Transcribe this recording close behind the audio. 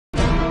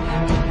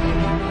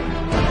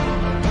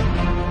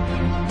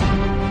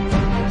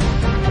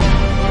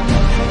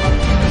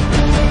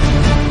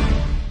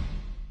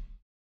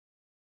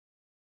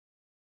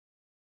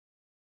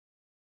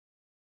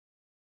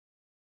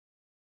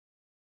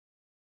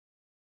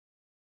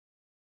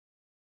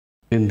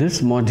In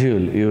this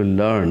module, you will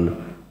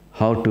learn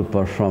how to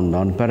perform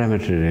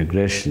nonparametric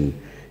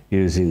regression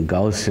using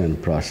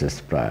Gaussian process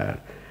prior.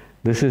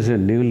 This is a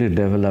newly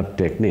developed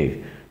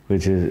technique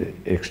which is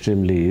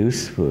extremely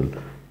useful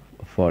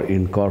for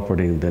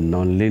incorporating the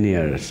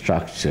nonlinear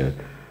structure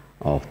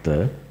of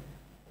the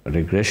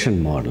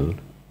regression model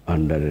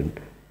under a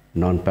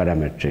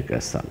nonparametric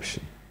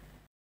assumption.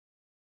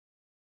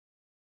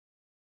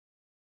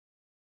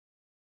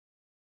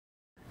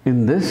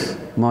 In this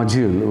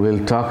module,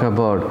 we'll talk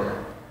about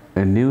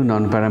a new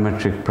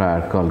nonparametric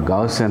prior called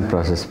Gaussian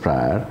process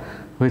prior,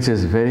 which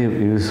is very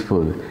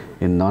useful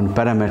in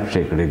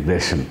nonparametric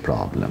regression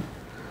problem.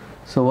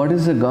 So what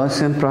is the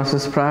Gaussian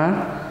process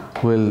prior?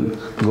 We'll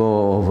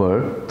go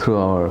over through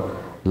our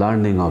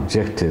learning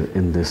objective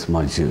in this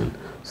module.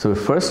 So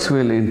first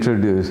we'll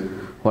introduce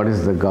what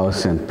is the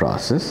Gaussian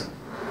process.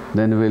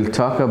 Then we'll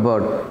talk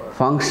about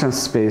function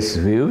space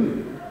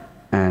view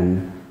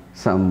and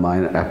some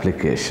minor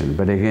application.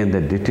 But again,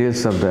 the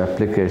details of the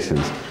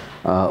applications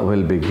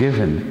will be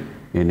given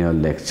in your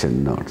lecture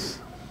notes.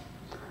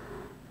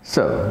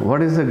 So,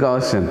 what is the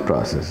Gaussian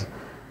process?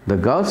 The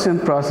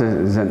Gaussian process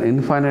is an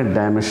infinite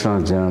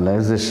dimensional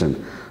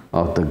generalization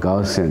of the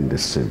Gaussian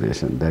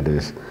distribution, that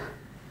is,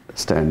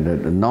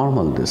 standard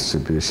normal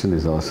distribution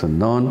is also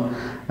known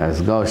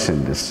as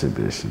Gaussian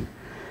distribution.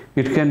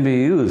 It can be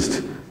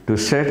used to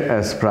set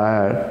as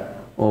prior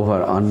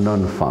over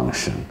unknown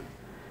function.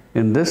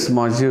 In this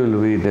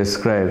module, we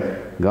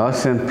describe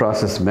Gaussian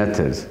process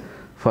methods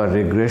for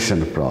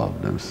regression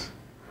problems.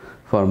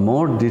 For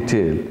more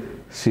detail,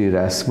 see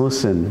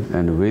Rasmussen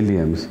and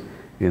Williams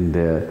in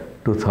their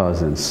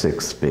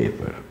 2006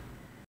 paper.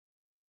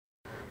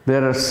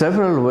 There are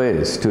several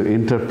ways to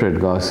interpret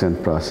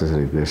Gaussian process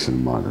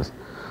regression models.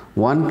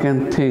 One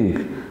can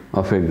think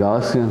of a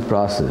Gaussian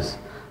process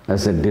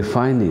as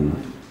defining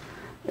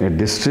a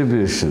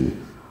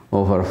distribution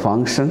over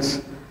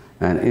functions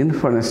and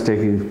inference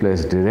taking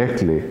place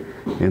directly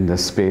in the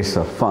space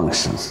of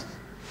functions,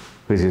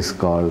 which is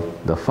called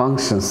the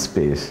function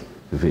space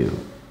view.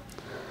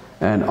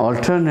 An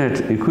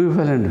alternate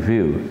equivalent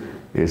view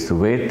is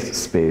weight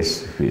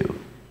space view.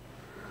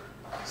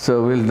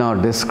 So we'll now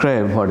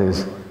describe what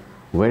is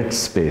weight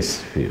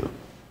space view.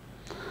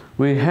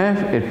 We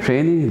have a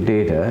training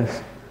data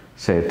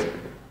set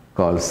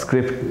called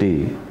script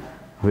D,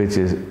 which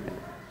is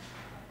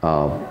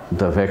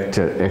the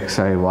vector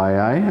xi,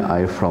 yi,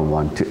 I from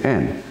 1 to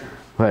n,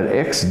 where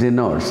x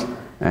denotes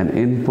an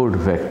input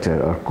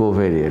vector or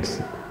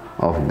covariates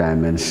of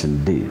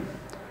dimension d.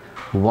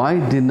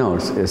 Y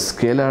denotes a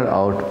scalar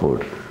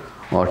output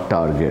or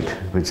target,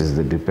 which is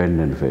the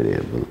dependent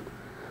variable.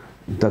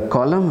 The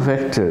column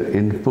vector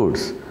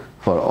inputs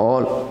for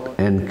all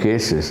n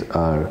cases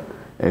are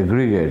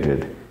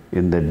aggregated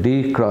in the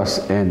D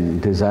cross n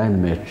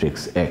design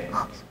matrix X,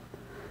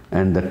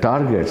 and the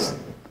targets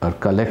are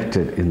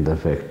collected in the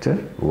vector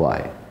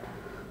y.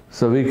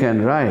 So we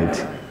can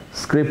write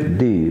script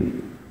D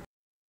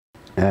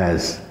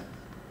as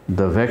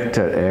the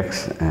vector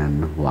x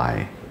and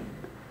y.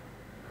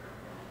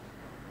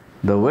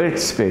 The weight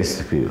space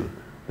view.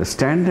 The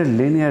standard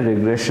linear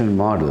regression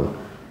model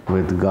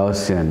with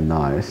Gaussian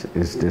noise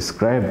is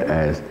described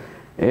as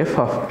f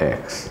of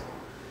x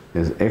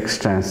is x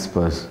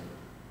transpose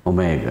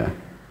omega,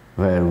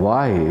 where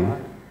y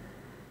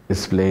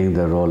is playing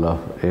the role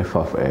of f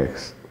of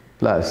x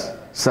plus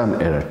some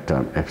error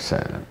term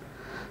epsilon.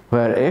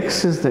 Where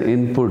x is the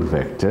input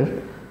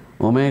vector,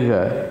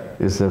 omega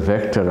is the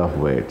vector of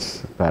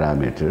weights,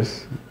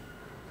 parameters,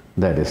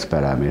 that is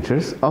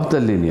parameters of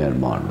the linear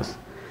models.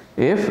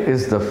 F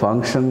is the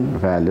function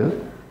value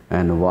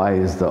and y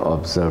is the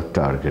observed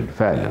target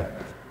value.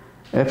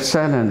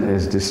 Epsilon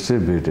is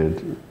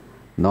distributed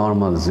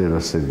normal 0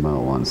 sigma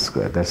 1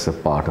 square. That's a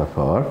part of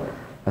our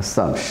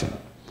assumption.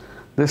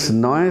 This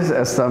noise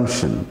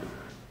assumption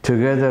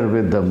together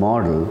with the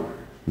model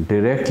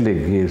directly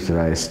gives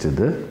rise to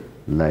the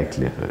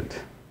likelihood.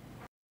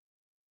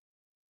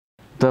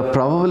 The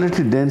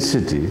probability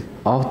density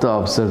of the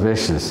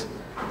observations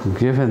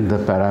given the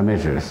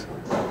parameters,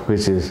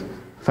 which is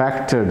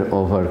factored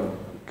over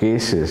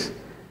cases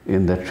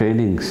in the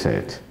training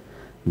set.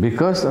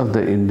 Because of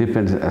the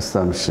independent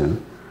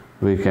assumption,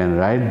 we can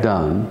write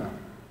down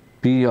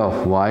P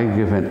of y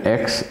given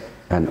x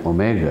and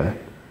omega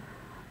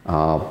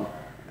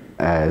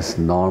as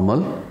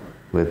normal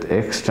with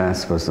x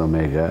transpose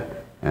omega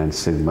and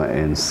sigma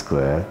n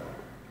square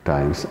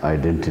times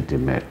identity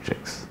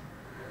matrix.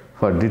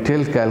 For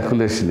detailed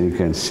calculation, you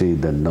can see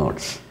the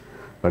notes.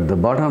 But the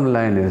bottom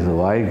line is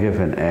y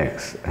given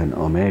x and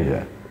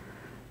omega,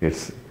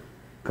 its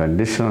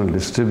conditional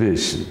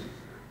distribution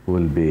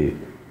will be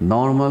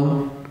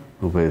normal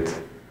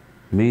with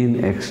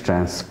mean x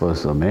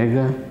transpose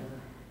omega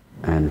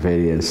and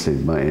variance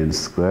sigma n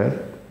square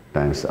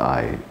times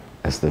I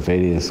as the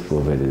variance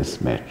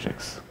covariance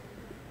matrix.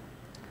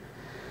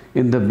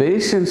 In the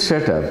Bayesian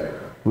setup,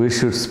 we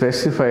should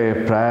specify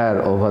a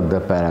prior over the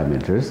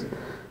parameters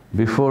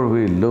before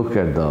we look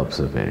at the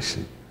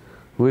observation.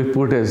 We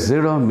put a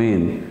zero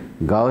mean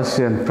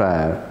Gaussian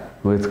prior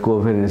with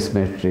covariance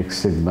matrix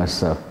sigma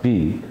sub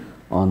p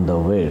on the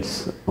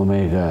weights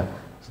omega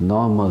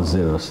normal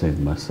 0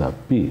 sigma sub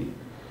p.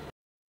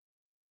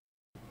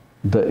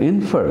 The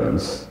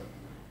inference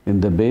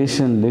in the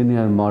Bayesian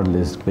linear model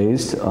is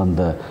based on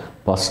the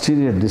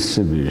posterior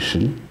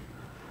distribution,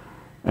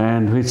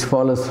 and which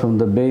follows from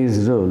the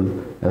Bayes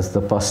rule as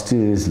the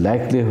posterior is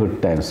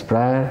likelihood times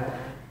prior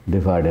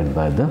divided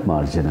by the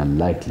marginal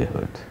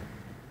likelihood.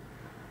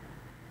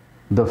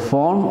 The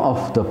form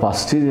of the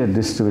posterior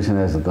distribution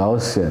is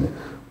Gaussian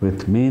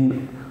with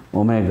mean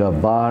omega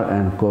bar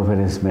and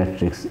covariance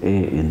matrix A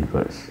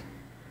inverse,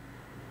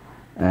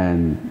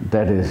 and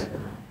that is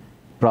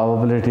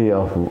probability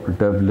of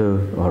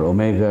W or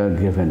omega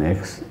given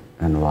x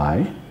and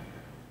y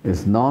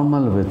is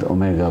normal with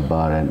omega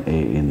bar and A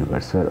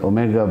inverse, where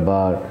omega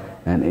bar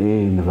and A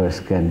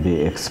inverse can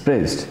be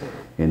expressed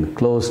in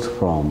closed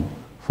form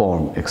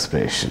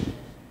expression.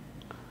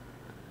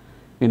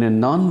 In a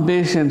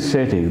non-Bayesian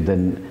setting,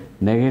 the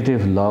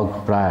negative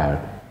log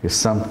prior is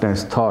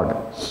sometimes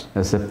thought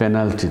as a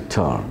penalty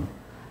term,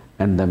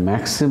 and the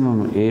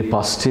maximum a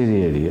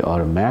posteriori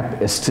or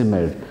map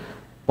estimate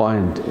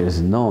point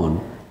is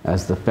known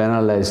as the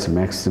penalized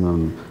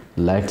maximum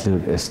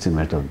likelihood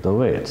estimate of the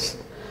weights.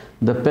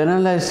 The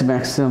penalized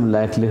maximum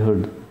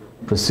likelihood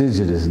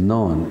procedure is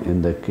known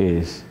in the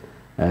case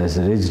as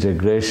ridge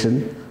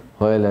regression,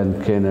 Hoyle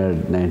and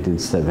Kennard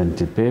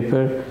 1970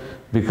 paper.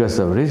 Because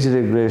of ridge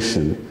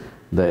regression,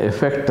 the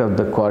effect of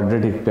the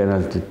quadratic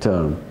penalty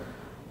term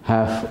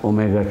half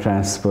omega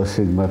transpose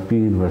sigma p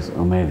inverse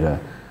omega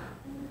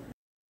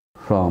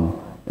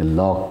from a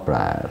log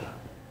prior.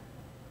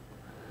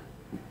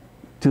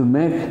 To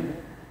make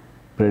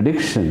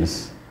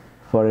predictions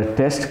for a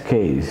test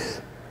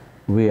case,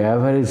 we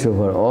average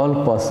over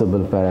all possible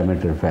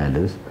parameter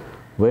values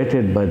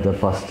weighted by the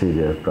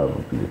posterior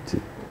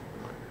probability.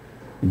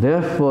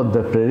 Therefore,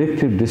 the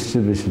predictive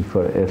distribution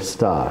for f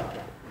star,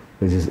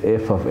 which is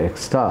f of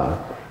x star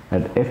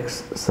at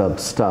x sub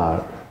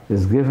star,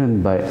 is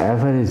given by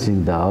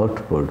averaging the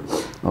output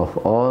of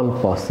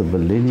all possible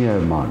linear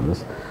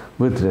models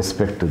with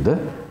respect to the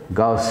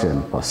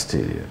Gaussian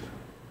posterior.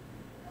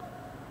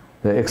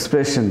 The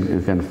expression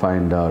you can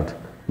find out,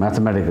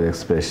 mathematical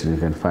expression you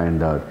can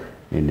find out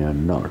in your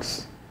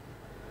notes.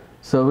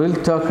 So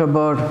we'll talk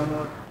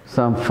about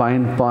some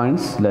fine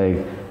points like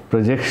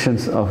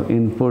projections of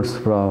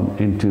inputs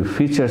into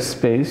feature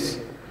space.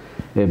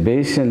 A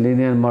Bayesian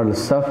linear model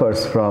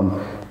suffers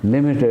from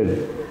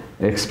limited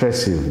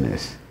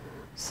expressiveness.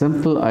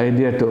 Simple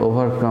idea to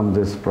overcome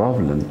this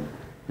problem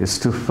is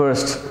to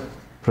first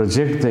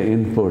project the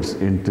inputs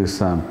into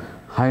some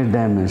high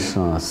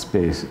dimensional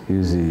space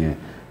using a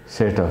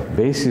set of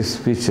basis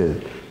feature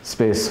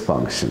space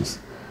functions,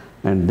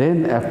 and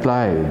then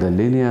apply the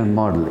linear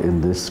model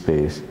in this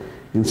space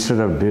instead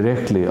of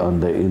directly on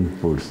the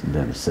inputs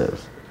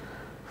themselves.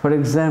 For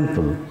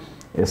example,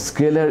 a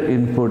scalar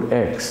input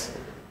x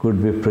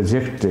could be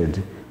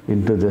projected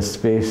into the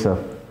space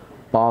of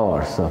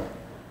powers of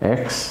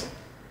x,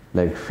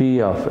 like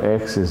phi of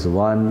x is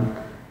 1,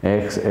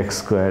 x, x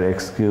squared,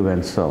 x cubed,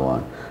 and so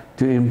on,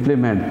 to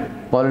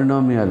implement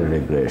polynomial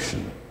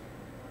regression.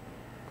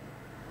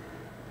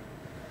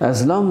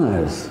 As long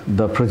as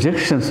the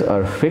projections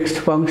are fixed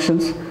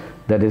functions,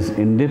 that is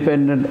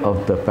independent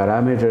of the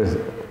parameters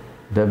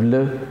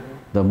w,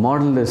 the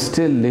model is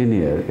still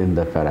linear in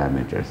the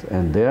parameters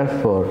and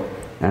therefore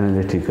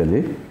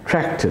analytically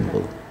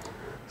tractable.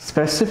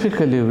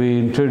 Specifically, we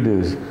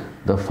introduce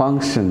the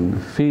function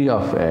phi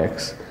of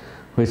x,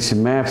 which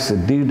maps a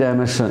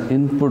d-dimensional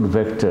input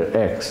vector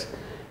x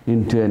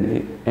into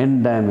an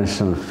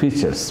n-dimensional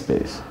feature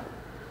space.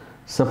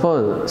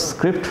 Suppose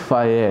script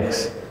phi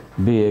x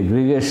be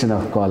aggregation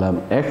of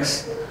column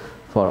x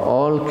for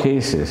all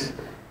cases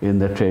in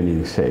the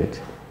training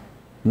set.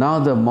 Now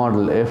the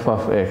model f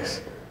of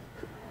x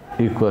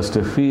equals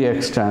to phi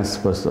x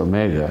transpose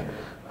omega,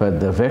 where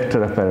the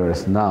vector of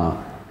parameters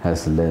now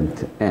has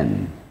length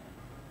n.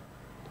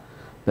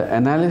 The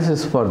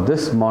analysis for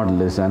this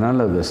model is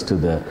analogous to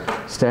the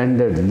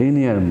standard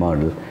linear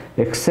model,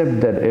 except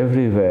that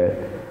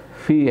everywhere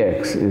phi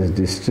x is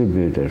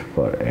distributed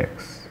for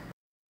x.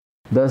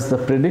 Thus, the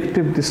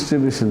predictive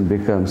distribution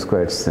becomes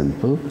quite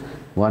simple.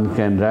 One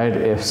can write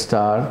f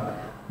star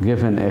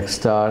given x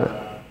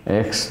star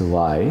x,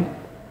 y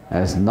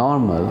as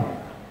normal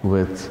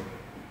with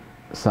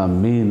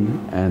some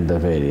mean and the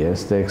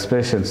variance. The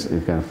expressions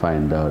you can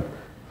find out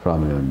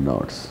from your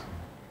notes.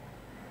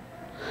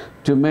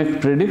 To make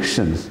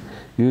predictions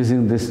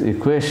using this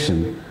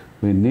equation,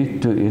 we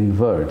need to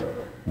invert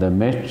the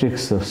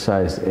matrix of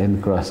size n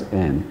cross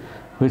n,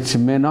 which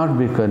may not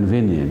be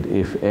convenient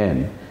if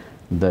n,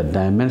 the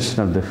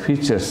dimension of the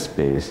feature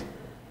space,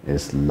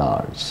 is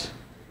large.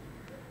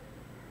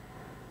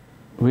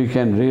 We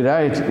can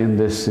rewrite in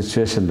this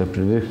situation the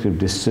predictive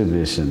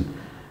distribution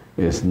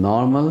is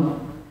normal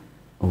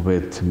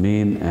with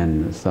mean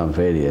and some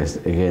variance.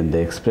 Again, the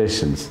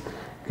expressions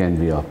can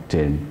be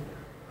obtained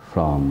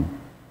from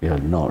your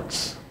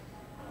notes.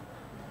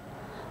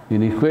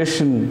 In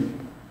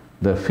equation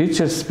the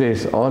feature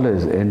space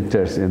always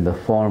enters in the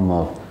form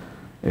of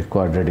a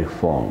quadratic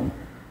form,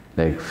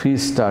 like phi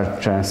star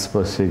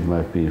transpose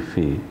sigma p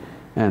phi,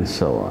 and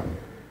so on.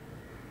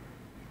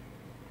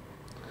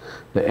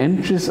 The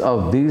entries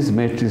of these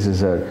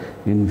matrices are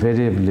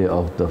invariably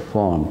of the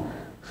form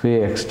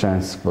phi x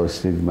transpose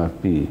sigma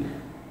p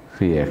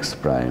phi x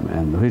prime,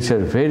 and which are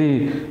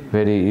very,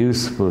 very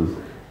useful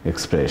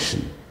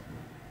expression.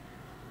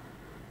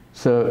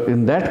 So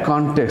in that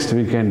context,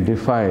 we can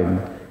define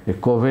a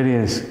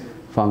covariance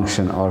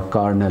function or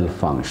kernel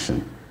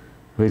function,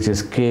 which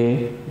is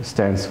k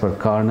stands for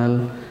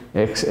kernel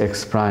x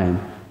x prime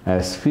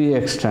as phi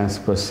x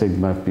transpose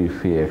sigma p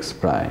phi x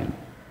prime.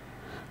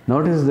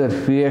 Notice that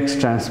phi x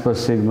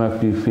transpose sigma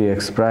p phi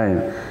x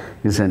prime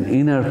is an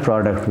inner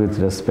product with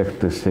respect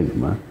to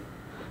sigma.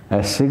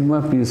 As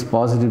sigma p is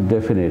positive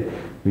definite,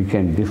 we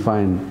can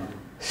define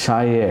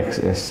psi x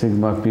as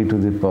sigma p to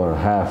the power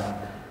half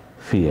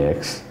phi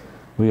x.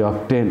 We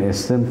obtain a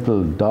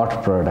simple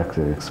dot product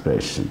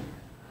expression.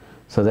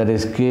 So that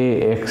is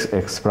k x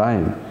x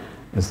prime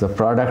is the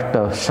product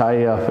of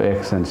psi of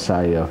x and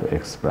psi of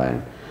x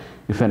prime.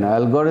 If an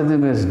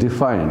algorithm is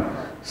defined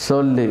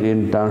solely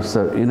in terms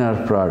of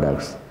inner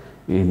products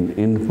in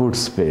input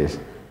space,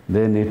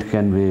 then it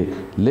can be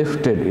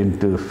lifted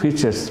into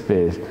feature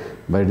space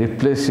by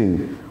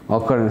replacing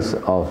occurrence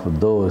of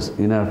those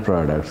inner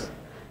products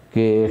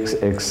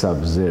kx x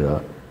sub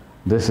 0.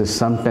 This is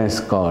sometimes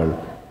called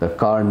the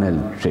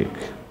kernel trick.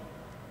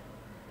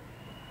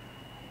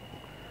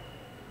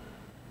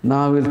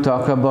 Now we'll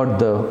talk about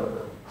the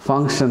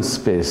function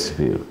space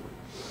view.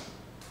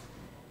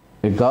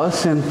 A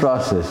Gaussian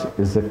process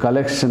is the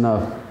collection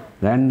of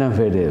random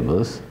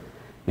variables,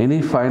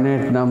 any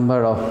finite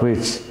number of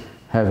which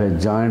have a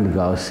joint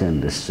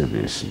Gaussian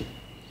distribution.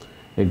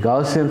 A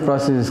Gaussian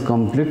process is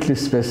completely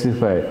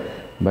specified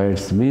by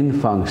its mean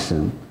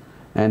function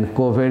and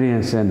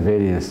covariance and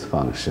variance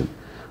function.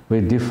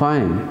 We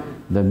define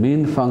the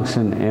mean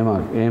function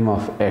m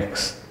of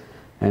x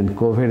and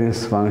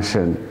covariance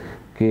function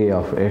k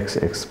of x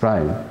x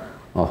prime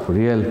of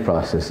real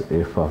process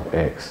f of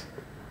x,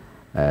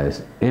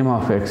 as m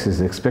of x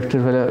is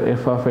expected value of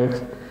f of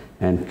x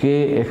and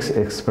k x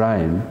x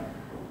prime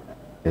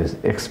is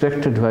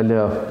expected value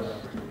of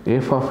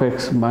f of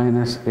x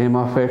minus m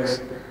of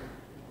x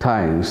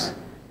times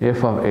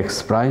f of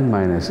x prime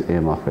minus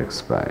m of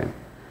x prime.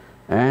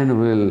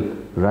 And we'll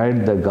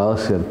write the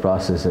Gaussian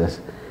process as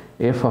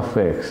f of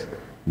x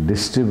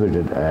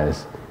distributed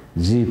as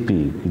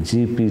GP.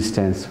 GP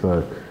stands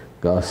for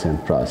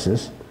Gaussian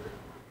process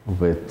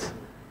with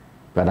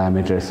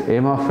parameters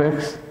m of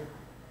x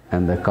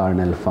and the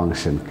kernel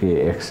function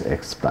kx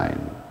x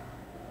prime.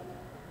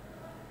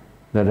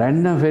 The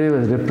random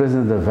variables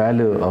represent the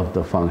value of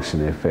the function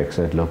fx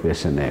at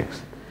location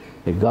x.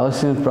 A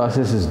Gaussian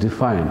process is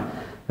defined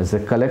as a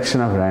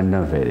collection of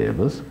random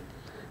variables.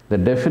 The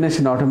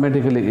definition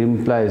automatically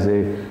implies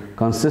a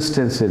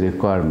consistency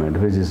requirement,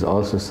 which is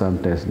also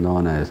sometimes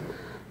known as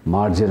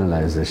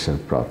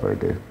marginalization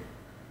property.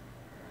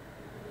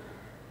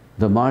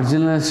 The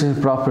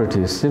marginalization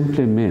property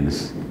simply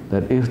means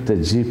that if the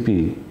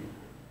GP,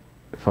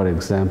 for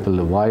example,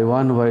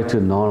 y1,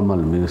 y2 normal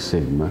mu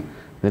sigma,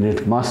 then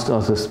it must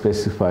also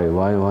specify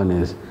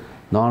y1 is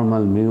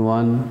normal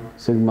mu1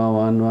 sigma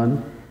 1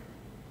 1,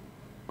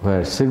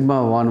 where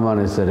sigma 1 1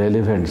 is the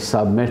relevant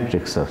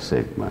submatrix of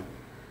sigma.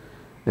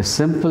 A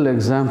simple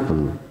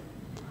example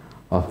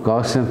of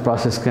Gaussian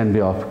process can be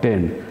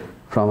obtained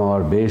from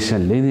our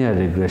Bayesian linear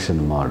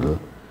regression model,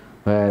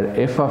 where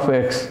f of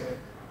x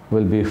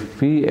will be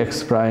phi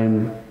x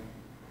prime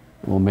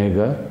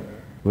omega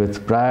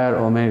with prior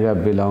omega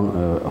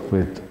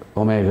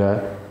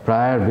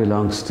prior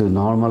belongs to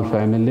normal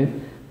family,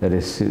 that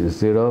is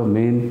 0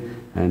 mean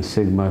and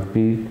sigma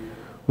p.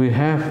 We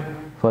have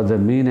for the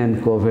mean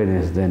and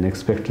covariance, then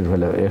expected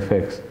value of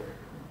fx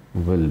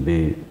will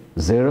be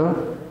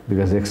 0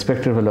 because the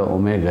expected value of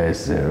omega is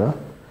 0,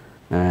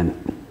 and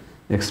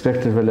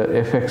expected value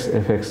of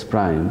fx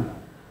prime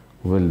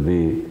will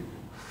be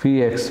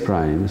phi x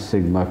prime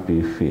sigma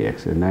p phi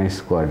x, a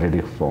nice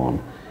quadratic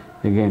form.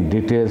 Again,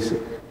 details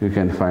you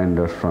can find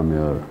out from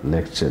your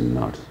lecture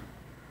notes.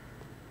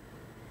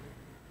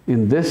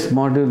 In this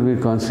module,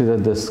 we consider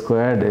the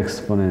squared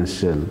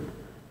exponential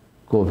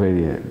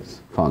covariance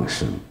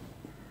function.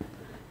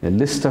 A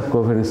list of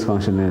covariance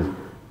functions is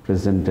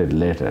presented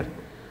later.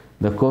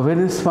 The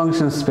covariance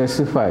function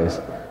specifies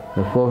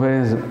the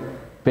covariance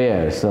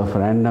pairs of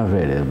random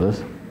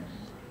variables,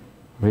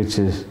 which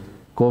is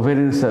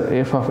covariance of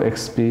f of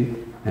xp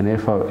and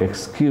f of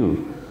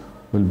xq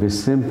will be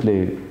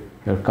simply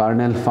your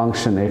kernel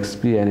function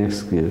xp and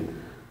xq,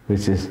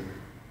 which is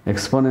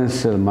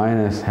exponential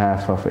minus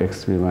half of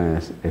xp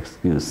minus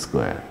xq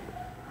square.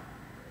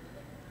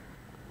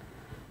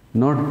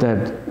 Note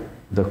that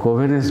the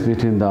covariance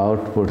between the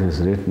output is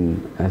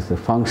written as the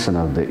function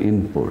of the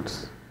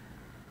inputs.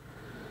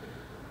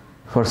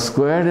 For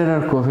squared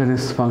error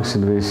covariance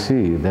function, we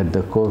see that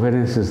the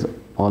covariance is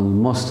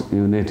almost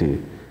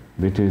unity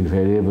between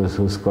variables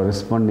whose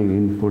corresponding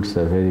inputs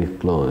are very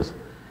close.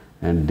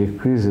 and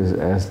decreases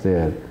as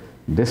their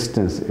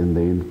distance in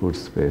the input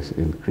space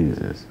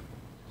increases.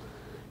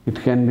 It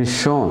can be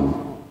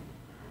shown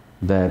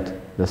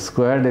that the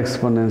squared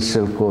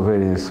exponential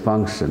covariance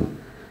function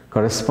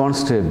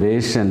corresponds to a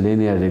Bayesian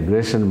linear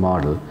regression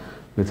model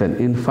with an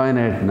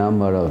infinite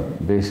number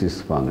of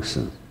basis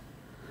functions.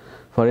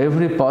 For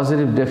every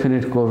positive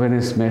definite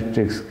covariance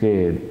matrix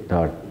K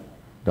dot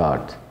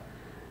dot,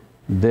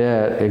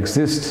 there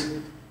exists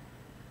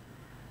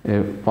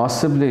a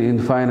possibly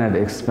infinite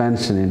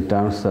expansion in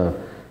terms of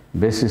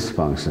basis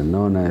function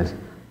known as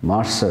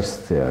Mercer's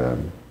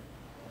theorem.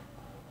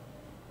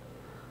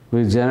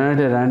 We generate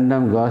a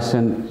random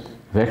Gaussian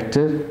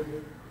vector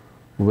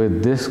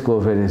with this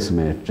covariance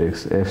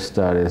matrix. F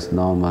star is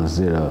normal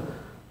 0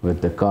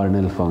 with the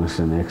cardinal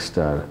function x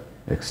star,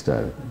 x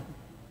star.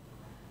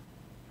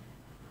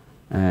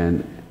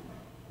 And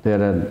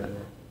there are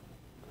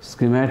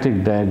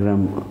schematic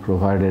diagram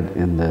provided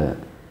in the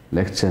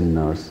lecture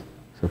notes,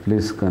 so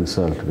please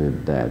consult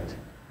with that.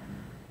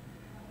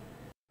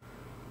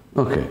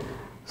 Okay,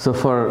 so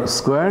for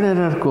squared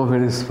error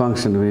covariance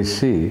function, we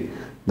see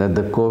that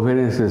the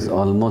covariance is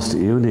almost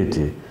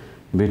unity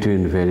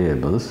between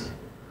variables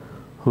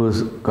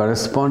whose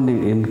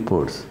corresponding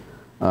inputs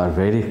are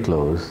very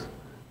close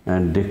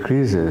and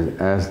decreases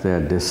as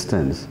their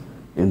distance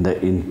in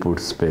the input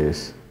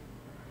space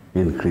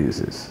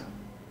increases.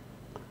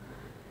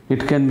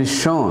 It can be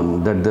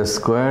shown that the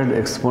squared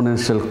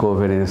exponential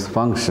covariance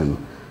function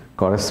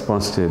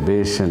corresponds to a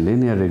Bayesian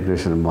linear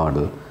regression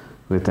model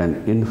with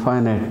an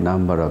infinite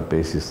number of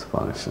basis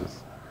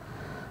functions.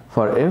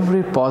 For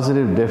every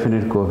positive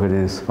definite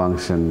covariance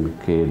function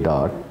K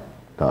dot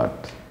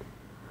dot,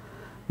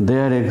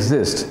 there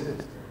exists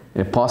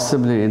a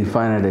possibly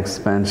infinite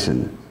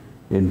expansion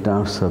in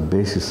terms of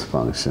basis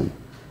function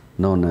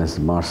known as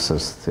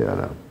Mercer's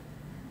theorem.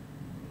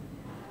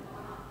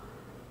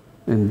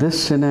 In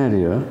this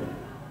scenario,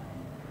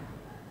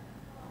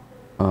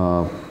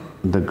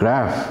 the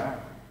graph,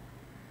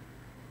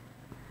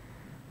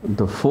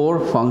 the four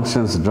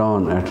functions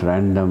drawn at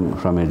random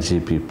from a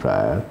GP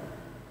prior,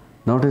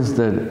 notice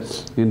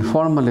that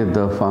informally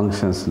the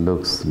functions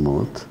look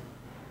smooth.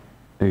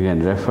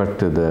 Again, refer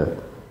to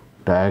the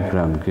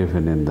diagram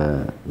given in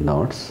the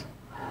notes.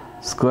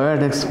 Squared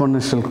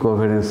exponential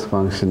covariance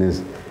function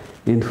is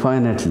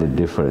infinitely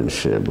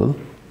differentiable.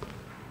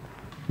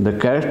 The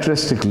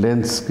characteristic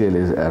length scale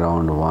is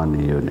around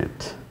 1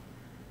 unit.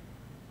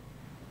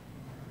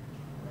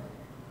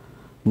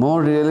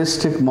 More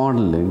realistic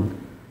modeling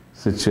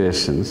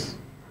situations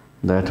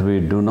that we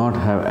do not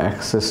have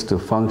access to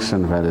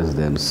function values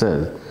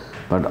themselves,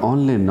 but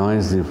only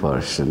noisy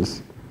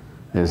versions,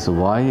 is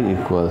y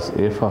equals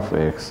f of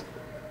x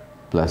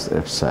plus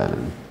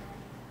epsilon.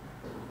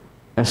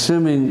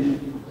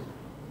 Assuming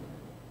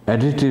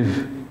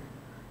additive,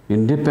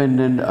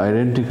 independent,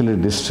 identically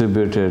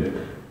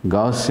distributed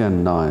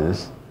Gaussian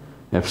noise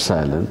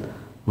epsilon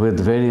with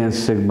variance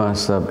sigma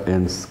sub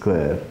n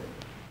square,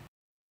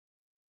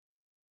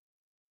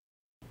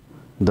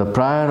 the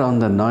prior on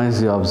the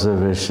noisy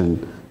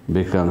observation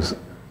becomes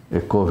a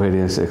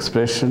covariance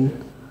expression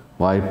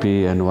yp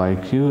and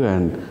yq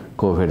and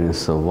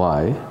covariance of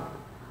y,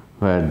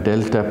 where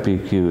delta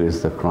pq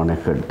is the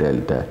Kronecker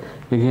delta.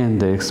 Again,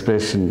 the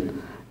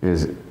expression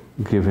is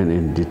given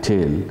in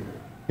detail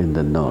in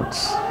the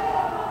notes.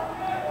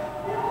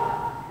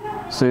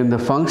 So in the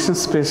function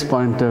space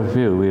point of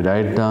view, we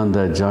write down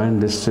the joint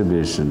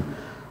distribution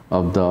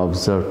of the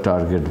observed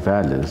target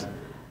values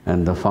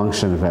and the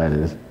function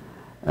values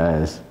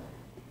as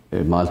a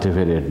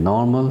multivariate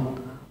normal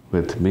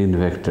with mean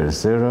vector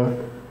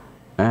 0,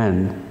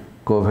 and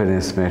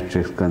covariance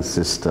matrix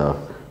consists of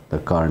the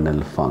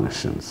cardinal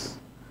functions.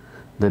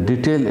 The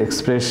detailed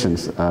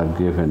expressions are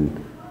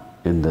given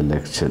in the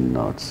lecture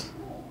notes.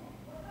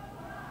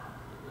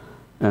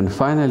 And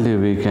finally,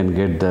 we can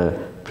get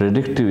the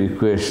predictive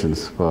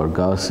equations for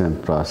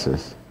Gaussian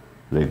process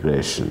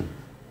regression.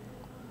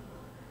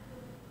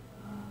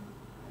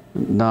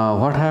 Now,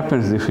 what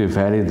happens if we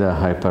vary the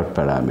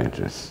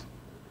hyperparameters?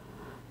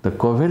 The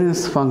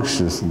covariance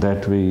functions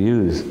that we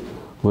use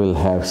will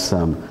have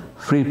some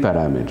free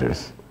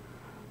parameters.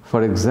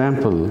 For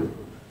example,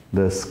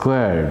 the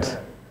squared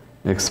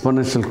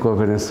exponential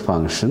covariance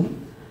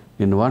function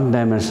in one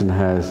dimension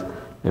has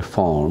a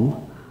form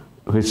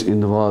which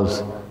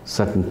involves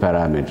certain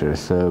parameters.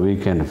 So we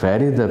can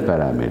vary the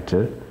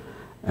parameter,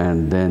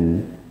 and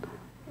then,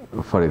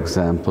 for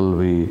example,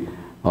 we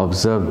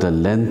observe the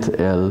length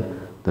L,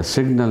 the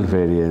signal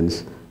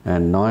variance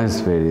and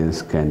noise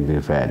variance can be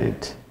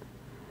varied.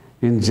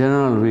 In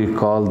general, we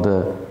call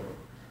the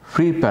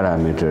free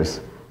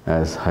parameters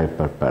as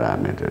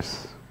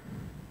hyperparameters.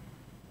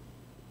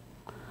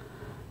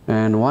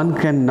 And one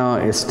can now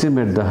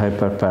estimate the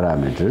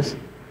hyperparameters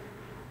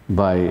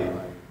by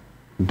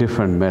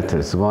different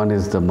methods. One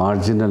is the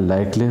marginal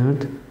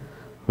likelihood,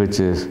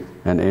 which is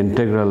an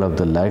integral of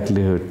the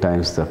likelihood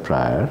times the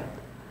prior.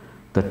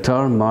 The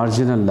term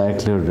marginal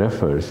likelihood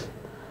refers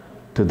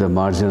to the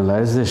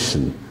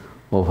marginalization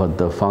over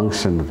the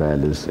function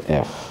values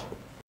f.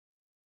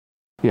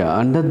 Yeah,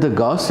 under the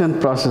Gaussian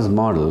process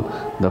model,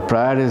 the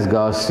prior is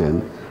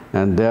Gaussian,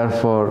 and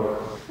therefore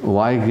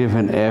y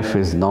given f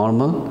is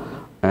normal,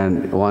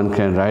 and one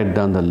can write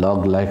down the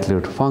log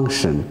likelihood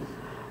function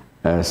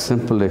as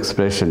simple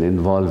expression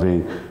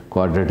involving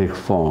quadratic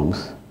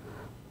forms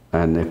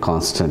and a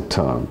constant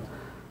term.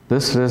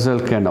 This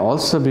result can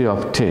also be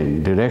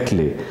obtained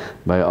directly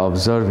by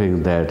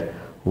observing that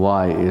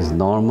y is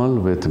normal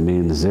with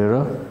mean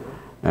 0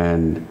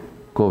 and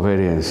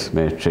covariance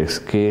matrix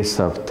k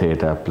sub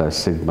theta plus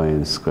sigma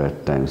n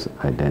squared times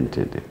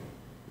identity.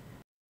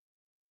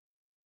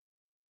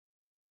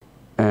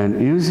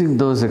 And using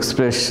those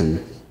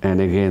expressions,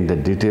 and again the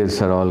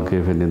details are all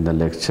given in the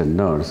lecture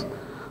notes,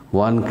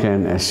 one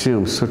can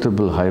assume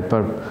suitable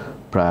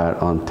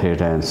hyperprior on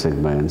theta and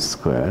sigma n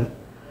squared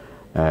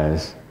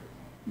as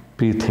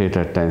p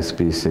theta times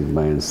p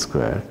sigma n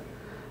squared,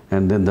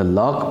 and then the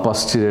log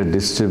posterior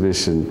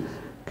distribution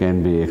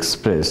can be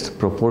expressed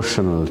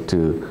proportional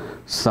to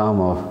sum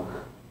of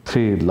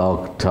 3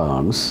 log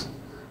terms,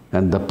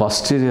 and the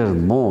posterior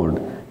mode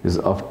is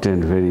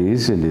obtained very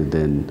easily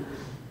then,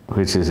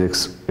 which is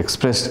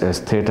expressed as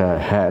theta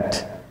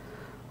hat,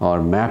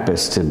 or map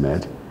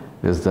estimate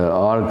is the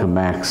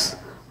argmax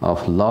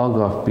of log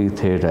of p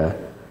theta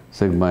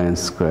sigma n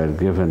squared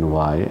given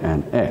y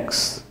and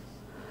x.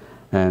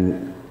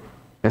 And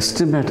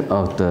estimate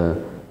of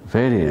the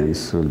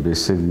variance will be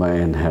sigma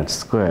n hat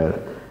square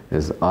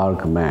is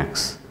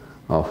argmax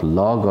of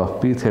log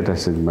of p theta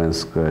sigma n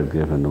squared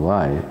given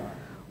y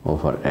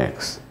over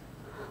x,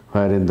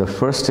 where in the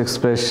first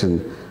expression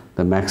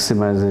the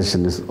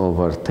maximization is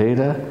over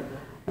theta,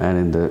 and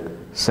in the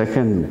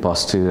second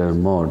posterior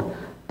mode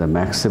the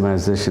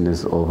maximization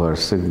is over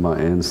sigma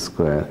n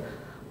square,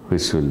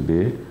 which will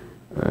be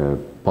a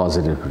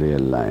positive real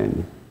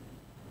line.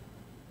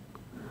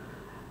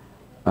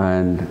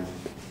 And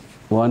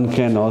one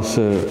can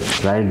also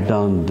write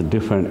down the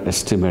different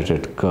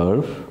estimated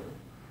curve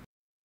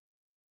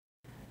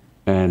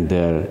and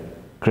their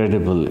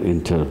credible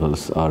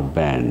intervals or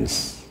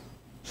bands.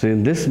 So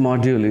in this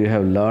module you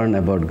have learned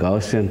about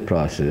Gaussian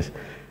process,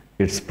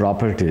 its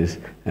properties,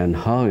 and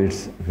how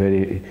it's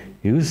very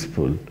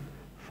useful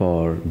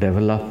for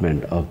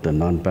development of the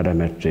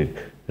nonparametric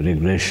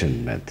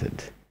regression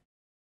method.